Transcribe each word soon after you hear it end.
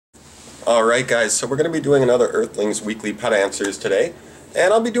Alright guys, so we're going to be doing another Earthlings weekly pet answers today.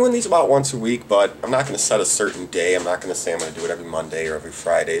 And I'll be doing these about once a week, but I'm not going to set a certain day. I'm not going to say I'm going to do it every Monday or every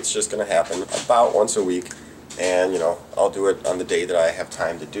Friday. It's just going to happen about once a week. And, I'll do it on the day that I have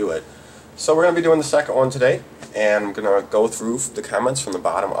time to do it. So we're going to be doing the second one today. And I'm going to go through the comments from the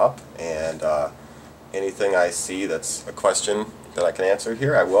bottom up. And anything I see that's a question that I can answer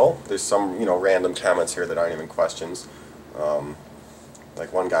here, I will. There's some, random comments here that aren't even questions.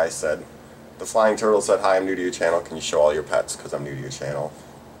 Like one guy said, the Flying Turtle said, "Hi, I'm new to your channel. Can you show all your pets? Because I'm new to your channel."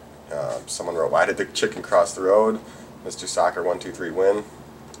 Someone wrote, "Why did the chicken cross the road?" Mr. Soccer 123 win.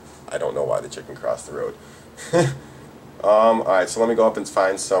 I don't know why the chicken crossed the road. Alright, so let me go up and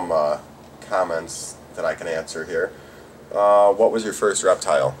find some comments that I can answer here. What was your first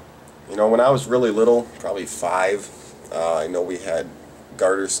reptile? When I was really little, probably 5, I know we had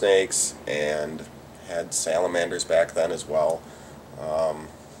garter snakes and had salamanders back then as well.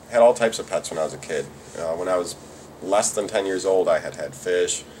 Had all types of pets when I was a kid. When I was less than 10 years old, I had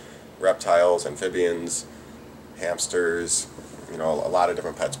fish, reptiles, amphibians, hamsters, a lot of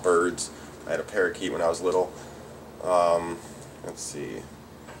different pets, birds. I had a parakeet when I was little. Let's see.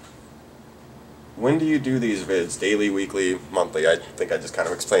 When do you do these vids? Daily, weekly, monthly? I think I just kind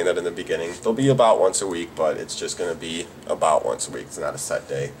of explained that in the beginning. They'll be about once a week, but it's just going to be about once a week. It's not a set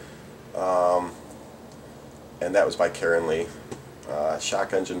day. And that was by Karen Lee.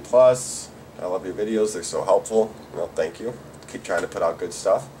 Shock Engine Plus, I love your videos, they're so helpful. Well, thank you. Keep trying to put out good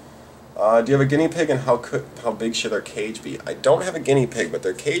stuff. Do you have a guinea pig, and how big should their cage be? I don't have a guinea pig, but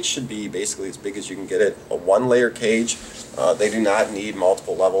their cage should be basically as big as you can get it. A 1-layer cage. They do not need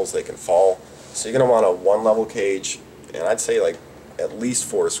multiple levels, they can fall. So you're going to want a 1-level cage, and I'd say like at least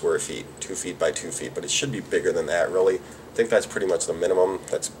 4 square feet, 2 feet by 2 feet, but it should be bigger than that really. I think that's pretty much the minimum.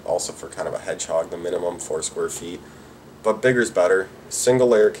 That's also for kind of a hedgehog, the minimum 4 square feet. But bigger's better. Single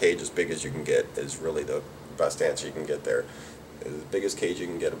layer cage as big as you can get is really the best answer you can get there. As big as cage you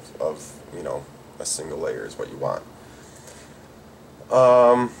can get of a single layer is what you want.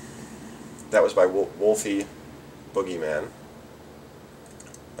 That was by Wolfie Boogeyman.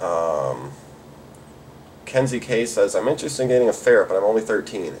 Kenzie K says, "I'm interested in getting a ferret, but I'm only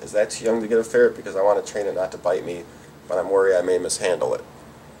 13. Is that too young to get a ferret? Because I want to train it not to bite me, but I'm worried I may mishandle it."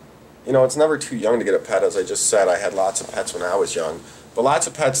 It's never too young to get a pet. As I just said, I had lots of pets when I was young. But lots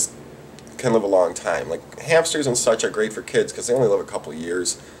of pets can live a long time. Like hamsters and such are great for kids because they only live a couple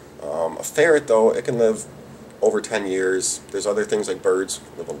years. A ferret, though, it can live over 10 years. There's other things like birds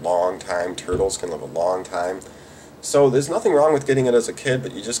live a long time. Turtles can live a long time. So there's nothing wrong with getting it as a kid,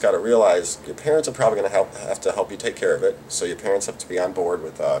 but you just got to realize your parents are probably going to have to help you take care of it. So your parents have to be on board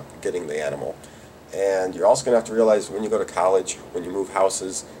with getting the animal. And you're also going to have to realize when you go to college, when you move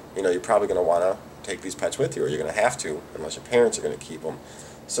houses, you're probably going to want to take these pets with you, or you're going to have to, unless your parents are going to keep them.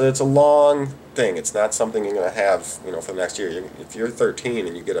 So it's a long thing. It's not something you're going to have, for the next year. If you're 13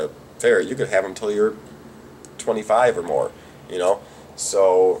 and you get a ferret, you could have them until you're 25 or more,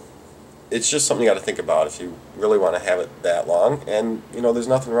 So it's just something you got to think about if you really want to have it that long. And, there's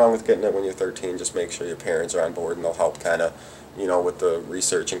nothing wrong with getting it when you're 13. Just make sure your parents are on board and they'll help kind of, with the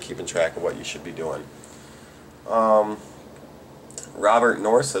research and keeping track of what you should be doing. Robert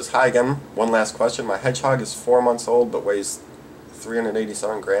North says, "Hi again. One last question. My hedgehog is 4 months old but weighs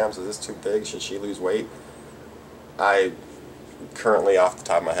 387 grams. Is this too big? Should she lose weight?" I currently, off the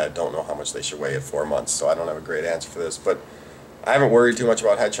top of my head, don't know how much they should weigh at 4 months, so I don't have a great answer for this. But I haven't worried too much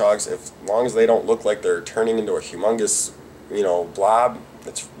about hedgehogs. As long as they don't look like they're turning into a humongous, blob,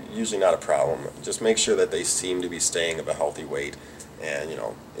 it's usually not a problem. Just make sure that they seem to be staying of a healthy weight. And,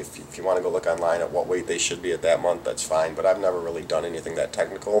 if you want to go look online at what weight they should be at that month, that's fine. But I've never really done anything that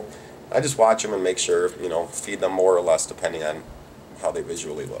technical. I just watch them and make sure, feed them more or less depending on how they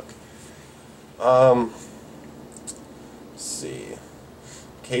visually look. Let's see.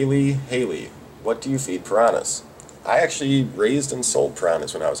 Kaylee Haley, "What do you feed piranhas?" I actually raised and sold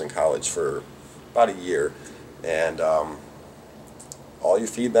piranhas when I was in college for about a year. And all you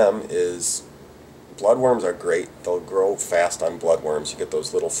feed them is... Bloodworms are great. They'll grow fast on bloodworms. You get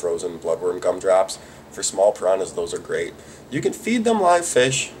those little frozen bloodworm gumdrops. For small piranhas, those are great. You can feed them live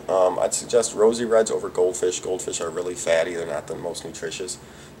fish. I'd suggest rosy reds over goldfish. Goldfish are really fatty. They're not the most nutritious.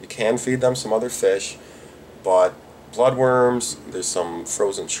 You can feed them some other fish, but bloodworms, there's some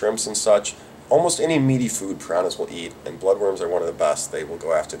frozen shrimps and such. Almost any meaty food piranhas will eat, and bloodworms are one of the best. They will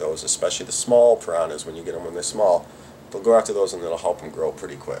go after those, especially the small piranhas when you get them when they're small. They'll go after those and it'll help them grow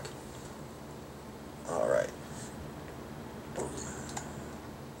pretty quick. Alright.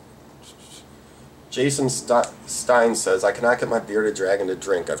 Jason Stein says, "I cannot get my bearded dragon to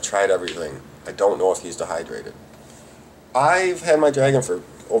drink. I've tried everything. I don't know if he's dehydrated." I've had my dragon for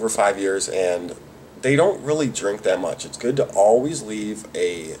over 5 years, and they don't really drink that much. It's good to always leave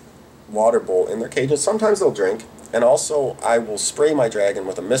a water bowl in their cage, and sometimes they'll drink. And also, I will spray my dragon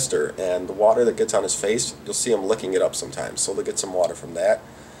with a mister, and the water that gets on his face, you'll see him licking it up sometimes, so they'll get some water from that.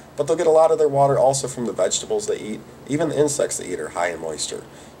 But they'll get a lot of their water also from the vegetables they eat. Even the insects they eat are high in moisture.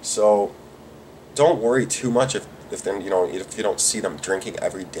 So don't worry too much if you don't see them drinking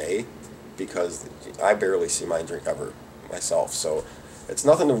every day, because I barely see mine drink ever myself. So it's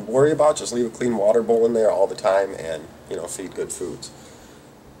nothing to worry about. Just leave a clean water bowl in there all the time, and feed good foods.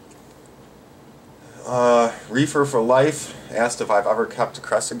 Reefer for Life asked if I've ever kept a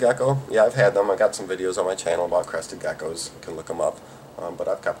crested gecko. Yeah, I've had them. I got some videos on my channel about crested geckos. You can look them up. But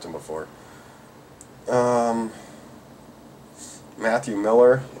I've kept them before. Matthew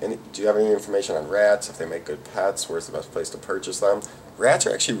Miller, do you have any information on rats? If they make good pets, where's the best place to purchase them? Rats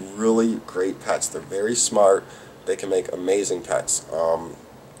are actually really great pets. They're very smart. They can make amazing pets.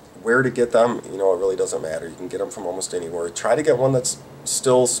 Where to get them, it really doesn't matter. You can get them from almost anywhere. Try to get one that's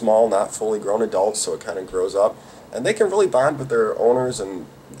still small, not fully grown adults, so it kind of grows up. And they can really bond with their owners, and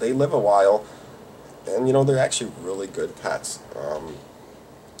they live a while. And, they're actually really good pets.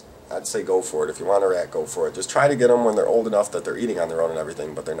 I'd say go for it. If you want a rat, go for it. Just try to get them when they're old enough that they're eating on their own and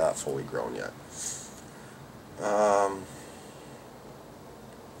everything, but they're not fully grown yet.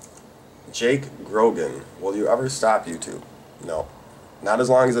 Jake Grogan, will you ever stop YouTube? No. Not as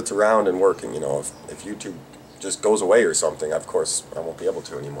long as it's around and working. If YouTube just goes away or something, of course I won't be able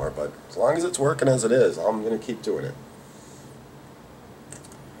to anymore, but as long as it's working as it is, I'm going to keep doing it.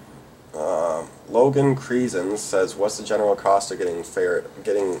 Logan Creason says, what's the general cost of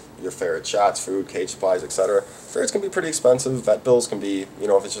getting your ferret shots, food, cage supplies, etc.? Ferrets can be pretty expensive. Vet bills can be,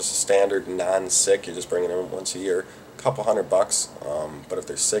 if it's just a standard non-sick, you're just bringing them once a year, a couple $100. But if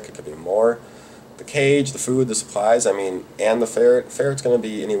they're sick, it could be more. The cage, the food, the supplies, and the ferret's going to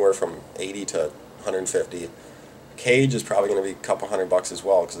be anywhere from 80 to 150. Cage is probably going to be a couple $100 as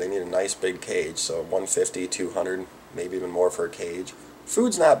well, because they need a nice big cage, so 150, 200, maybe even more for a cage.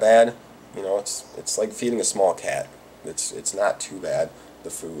 Food's not bad. It's like feeding a small cat. It's not too bad, the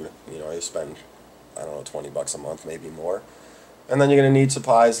food. You spend, I don't know, $20 a month, maybe more. And then you're going to need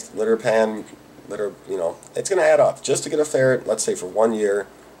supplies, litter pan, it's going to add up. Just to get a ferret, let's say for 1 year,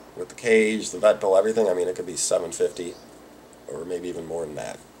 with the cage, the vet bill, everything, it could be $750, or maybe even more than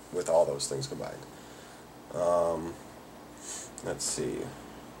that, with all those things combined. Let's see.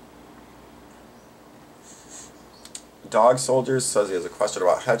 Dog Soldiers says he has a question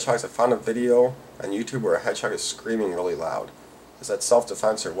about hedgehogs. I found a video on YouTube where a hedgehog is screaming really loud. Is that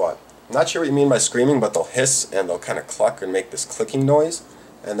self-defense or what? I'm not sure what you mean by screaming, but they'll hiss and they'll kind of cluck and make this clicking noise.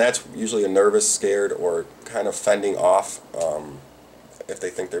 And that's usually a nervous, scared, or kind of fending off if they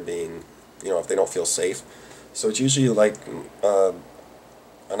think they're being, if they don't feel safe. So it's usually like, I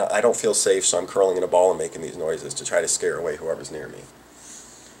don't feel safe, so I'm curling in a ball and making these noises to try to scare away whoever's near me.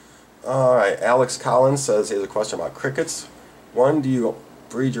 Alright, Alex Collins says he has a question about crickets. One, do you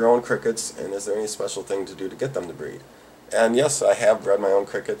breed your own crickets, and is there any special thing to do to get them to breed? And yes, I have bred my own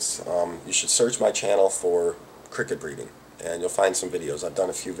crickets. You should search my channel for cricket breeding, and you'll find some videos. I've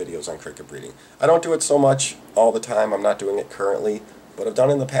done a few videos on cricket breeding. I don't do it so much all the time. I'm not doing it currently, but I've done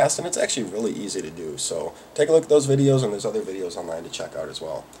it in the past, and it's actually really easy to do. So take a look at those videos, and there's other videos online to check out as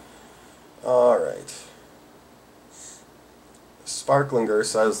well. Alright. Sparklinger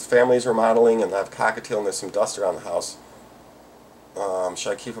says, family's remodeling and I have cockatiel and there's some dust around the house.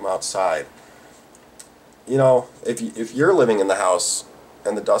 Should I keep them outside? If you're living in the house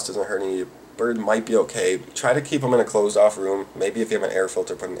and the dust isn't hurting you, bird might be okay. Try to keep them in a closed off room. Maybe if you have an air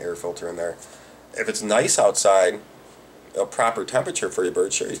filter, put an air filter in there. If it's nice outside, a proper temperature for your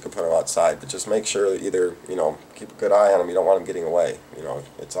bird, sure, you can put them outside, but just make sure that either, keep a good eye on them. You don't want them getting away.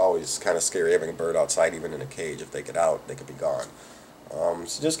 It's always kind of scary having a bird outside, even in a cage. If they get out, they could be gone.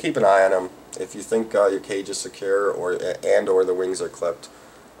 So just keep an eye on them. If you think your cage is secure or the wings are clipped,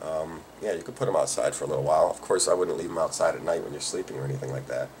 yeah, you could put them outside for a little while. Of course, I wouldn't leave them outside at night when you're sleeping or anything like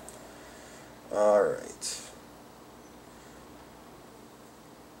that. Alright.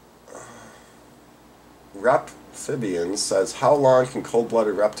 Rephibian says, how long can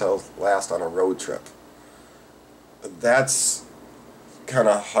cold-blooded reptiles last on a road trip? That's kind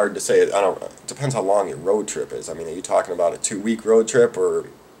of hard to say. It depends how long your road trip is. Are you talking about a 2-week road trip, or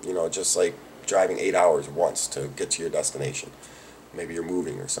just like driving 8 hours once to get to your destination? Maybe you're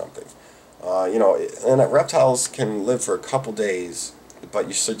moving or something. And reptiles can live for a couple days, but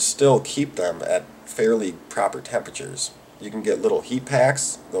you should still keep them at fairly proper temperatures. You can get little heat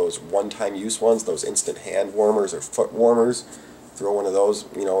packs, those one-time use ones, those instant hand warmers or foot warmers. Throw one of those,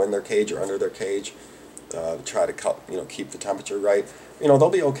 in their cage or under their cage to try to keep the temperature right. You know,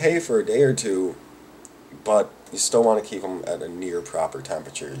 they'll be okay for a day or two, but you still want to keep them at a near proper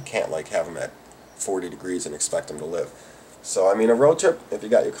temperature. You can't like have them at 40 degrees and expect them to live. So I mean, a road trip, if you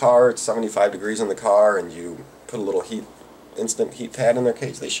got your car, it's 75 degrees in the car, and you put a little instant heat pad in their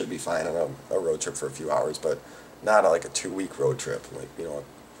cage, they should be fine on a road trip for a few hours, but not like a 2-week road trip. Like, you know,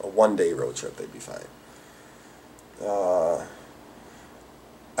 a 1-day road trip, they'd be fine.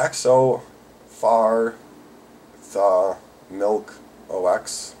 XO Far The Milk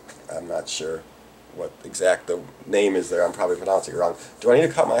OX, I'm not sure what exact the name is there, I'm probably pronouncing it wrong. Do I need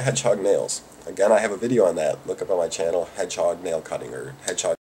to cut my hedgehog nails? Again, I have a video on that. Look up on my channel, hedgehog nail cutting, or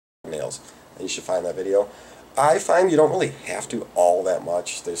hedgehog nails, and you should find that video. I find you don't really have to all that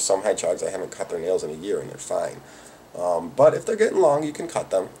much. There's some hedgehogs that haven't cut their nails in a year and they're fine. But if they're getting long, you can cut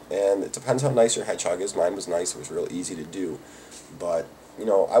them, and it depends how nice your hedgehog is. Mine was nice, it was real easy to do. But, you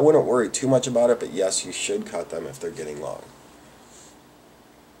know, I wouldn't worry too much about it, but yes, you should cut them if they're getting long.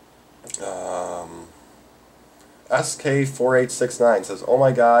 SK4869 says, oh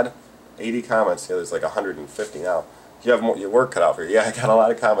my god, 80 comments. Yeah, there's like 150 now. You have your work cut out for you. Yeah, I got a lot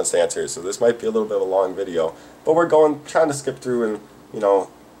of comments to answer, so this might be a little bit of a long video. But we're trying to skip through and, you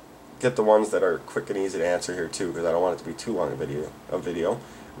know, get the ones that are quick and easy to answer here too, because I don't want it to be too long a video.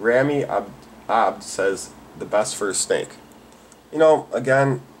 Rami Abd says, the best for a snake. You know,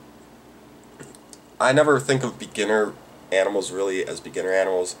 again, I never think of beginner animals really as beginner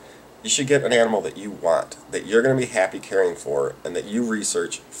animals. You should get an animal that you want, that you're going to be happy caring for, and that you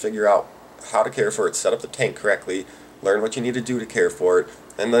research, figure out how to care for it, set up the tank correctly, learn what you need to do to care for it,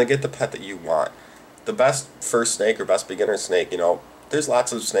 and then get the pet that you want. The best first snake or best beginner snake, you know, there's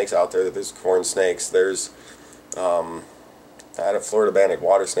lots of snakes out there. There's corn snakes, there's, I had a Florida banded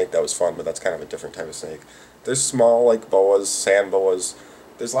water snake that was fun, but that's kind of a different type of snake. There's small, like boas, sand boas.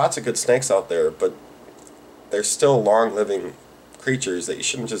 There's lots of good snakes out there, but they're still long-living creatures that you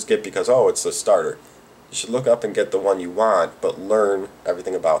shouldn't just get because, oh, it's a starter. You should look up and get the one you want, but learn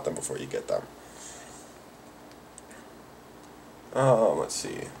everything about them before you get them. Let's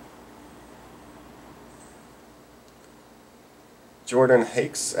see. Jordan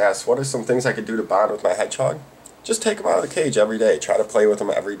Hakes asks, what are some things I could do to bond with my hedgehog? Just take them out of the cage every day. Try to play with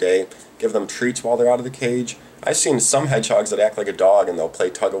them every day. Give them treats while they're out of the cage. I've seen some hedgehogs that act like a dog and they'll play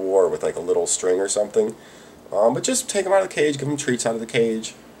tug of war with like a little string or something. But just take them out of the cage, give them treats out of the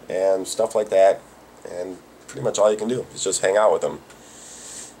cage, and stuff like that. And pretty much all you can do is just hang out with them.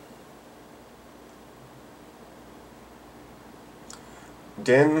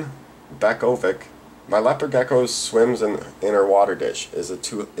 Din Bekovic, my leopard gecko swims in her water dish. Is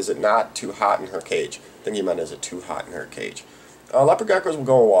it not too hot in her cage? I think he meant, is it too hot in her cage? Leopard geckos will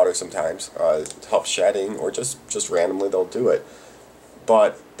go in water sometimes to help shedding, or just randomly they'll do it.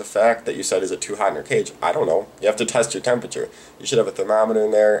 But the fact that you said, is it too hot in her cage? I don't know. You have to test your temperature. You should have a thermometer in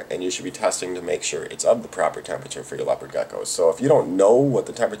there, and you should be testing to make sure it's of the proper temperature for your leopard geckos. So if you don't know what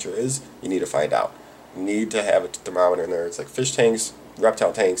the temperature is, you need to find out. You need to have a thermometer in there. It's like fish tanks,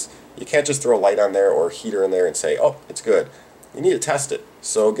 reptile tanks. You can't just throw a light on there or a heater in there and say, oh, it's good. You need to test it.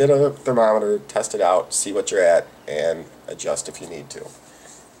 So get a thermometer, test it out, see what you're at, and adjust if you need to.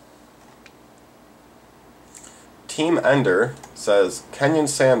 Team Ender says, Kenyan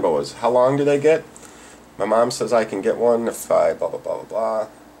sand boas, how long do they get? My mom says I can get one if I blah blah blah blah blah.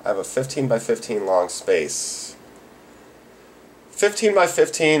 I have a 15 by 15 long space. 15 by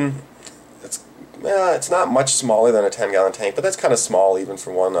 15, it's not much smaller than a 10-gallon tank, but that's kind of small even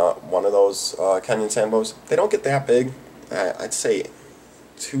for one of those Kenyan sand boas. They don't get that big. I'd say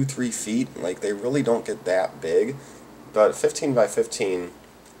 2-3 feet. Like, they really don't get that big, but 15 by 15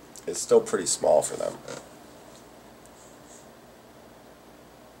 is still pretty small for them.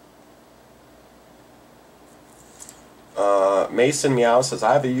 Mason Meow says,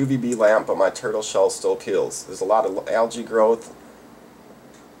 I have a UVB lamp, but my turtle shell still peels. There's a lot of algae growth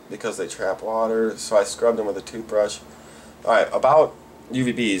because they trap water, so I scrubbed them with a toothbrush. Alright, about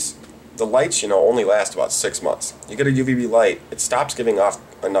UVBs, the lights, you know, only last about 6 months. You get a UVB light, it stops giving off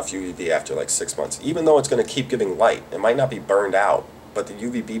enough UVB after like 6 months. Even though it's going to keep giving light, it might not be burned out, but the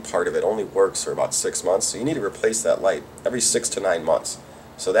UVB part of it only works for about 6 months, so you need to replace that light every 6 to 9 months.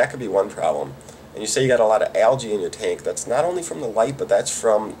 So that could be one problem. And you say you got a lot of algae in your tank. That's not only from the light, but that's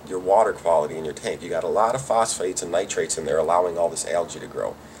from your water quality in your tank. You got a lot of phosphates and nitrates in there allowing all this algae to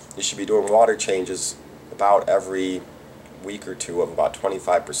grow. You should be doing water changes about every week or two of about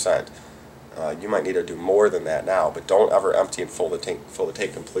 25%. You might need to do more than that now, but don't ever empty and fill the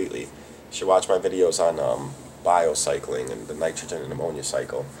tank completely. You should watch my videos on biocycling and the nitrogen and ammonia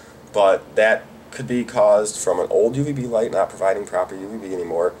cycle. But that could be caused from an old UVB light not providing proper UVB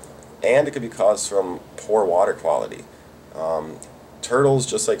anymore, and it could be caused from poor water quality. turtles,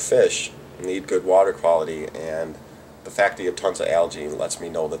 just like fish, need good water quality, and the fact that you have tons of algae lets me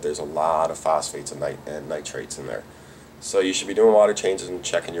know that there's a lot of phosphates and nitrates in there. So you should be doing water changes and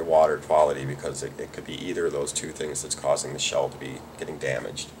checking your water quality, because it could be either of those two things that's causing the shell to be getting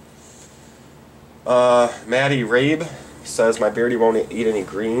damaged. Maddie Rabe says, my Beardy won't eat any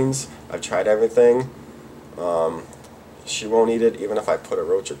greens. I've tried everything. She won't eat it even if I put a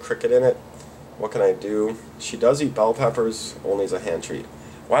roach or cricket in it. What can I do? She does eat bell peppers, only as a hand treat.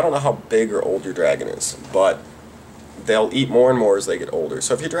 Well, I don't know how big or old your dragon is, but they'll eat more and more as they get older.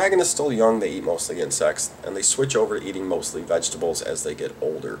 So if your dragon is still young, they eat mostly insects, and they switch over to eating mostly vegetables as they get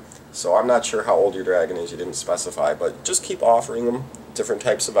older. So I'm not sure how old your dragon is, you didn't specify, but just keep offering them different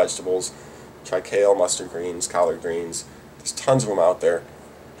types of vegetables. Try kale, mustard greens, collard greens. There's tons of them out there.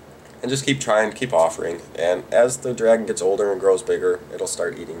 And just keep trying, keep offering. And as the dragon gets older and grows bigger, it'll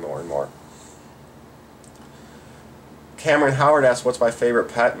start eating more and more. Cameron Howard asks, what's my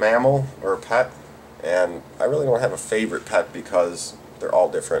favorite pet, mammal or pet? And I really don't have a favorite pet because they're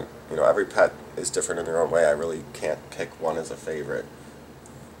all different. You know, every pet is different in their own way. I really can't pick one as a favorite.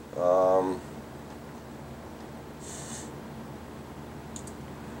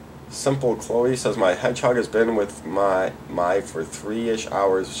 Simple Chloe says, my hedgehog has been with my for 3-ish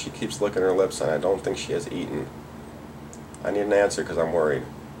hours. She keeps licking her lips and I don't think she has eaten. I need an answer because I'm worried.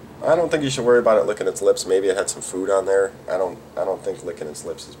 I don't think you should worry about it licking its lips. Maybe it had some food on there. I don't think licking its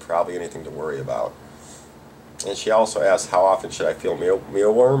lips is probably anything to worry about. And she also asks, how often should I feel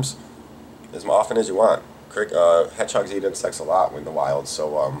mealworms? As often as you want. Hedgehogs eat insects a lot in the wild,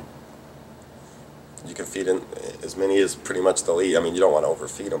 so you can feed in as many as pretty much they'll eat. I mean, you don't want to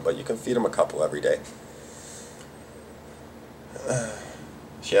overfeed them, but you can feed them a couple every day.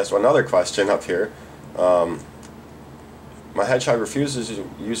 She asked another question up here. My hedgehog refuses to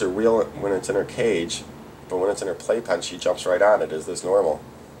use her wheel when it's in her cage, but when it's in her playpen, she jumps right on it. Is this normal?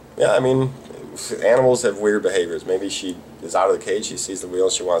 Yeah, I mean, animals have weird behaviors. Maybe she is out of the cage, she sees the wheel,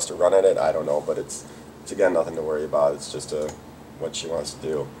 she wants to run at it. I don't know, but it's again nothing to worry about. It's just what she wants to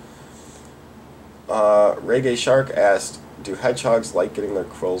do. Reggae Shark asked, do hedgehogs like getting their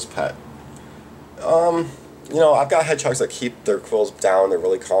quills pet? You know, I've got hedgehogs that keep their quills down. They're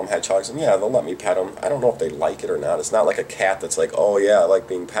really calm hedgehogs, and yeah, they'll let me pet them. I don't know if they like it or not. It's not like a cat that's like, oh yeah, I like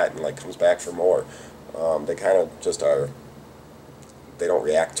being pet, and like comes back for more. They kind of just are. They don't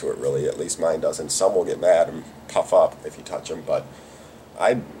react to it really. At least mine doesn't. Some will get mad and puff up if you touch them, but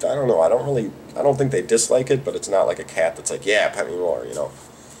I don't know. I don't think they dislike it, but it's not like a cat that's like, yeah, pet me more, you know.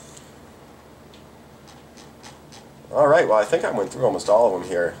 Alright, well I think I went through almost all of them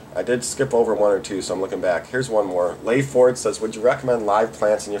here. I did skip over one or two, so I'm looking back. Here's one more. Leigh Ford says, would you recommend live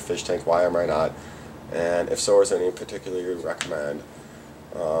plants in your fish tank? Why or why not? And if so, is there any particular you would recommend?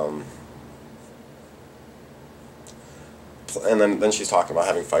 And then she's talking about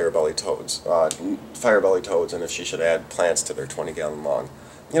having fire-belly toads, and if she should add plants to their 20-gallon long.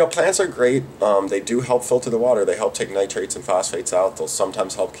 You know, plants are great. They do help filter the water. They help take nitrates and phosphates out. They'll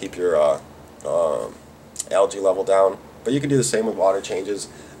sometimes help keep your algae level down, but you can do the same with water changes.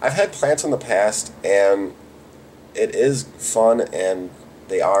 I've had plants in the past, and it is fun, and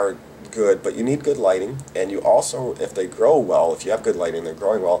they are good, but you need good lighting, and you also, if they grow well, if you have good lighting, they're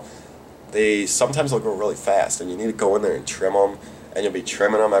growing well, sometimes they'll grow really fast, and you need to go in there and trim them, and you'll be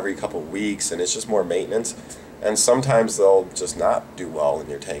trimming them every couple weeks, and it's just more maintenance. And sometimes they'll just not do well in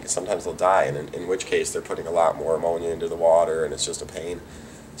your tank, and sometimes they'll die, and in which case they're putting a lot more ammonia into the water, and it's just a pain.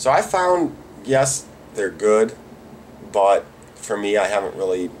 So I found, yes, they're good, but for me, I haven't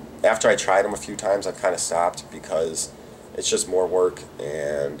really, after I tried them a few times, I've kind of stopped because it's just more work,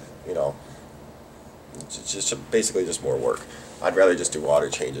 and, you know, it's just basically just more work. I'd rather just do water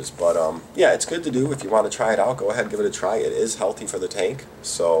changes, but yeah, it's good to do. If you want to try it out, go ahead and give it a try. It is healthy for the tank,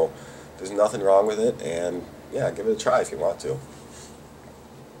 so there's nothing wrong with it, and yeah, give it a try if you want to.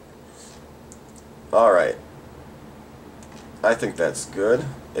 Alright, I think that's good.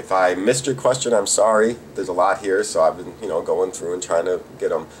 If I missed your question, I'm sorry. There's a lot here, so I've been, you know, going through and trying to get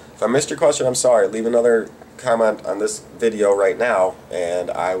them. If I missed your question, I'm sorry. Leave another comment on this video right now, and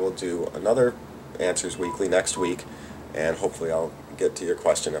I will do another Answers Weekly next week, and hopefully I'll get to your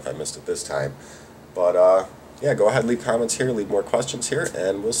question if I missed it this time. But yeah, go ahead, leave comments here, leave more questions here,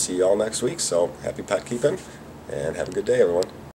 and we'll see you all next week. So happy pet keeping, and have a good day, everyone.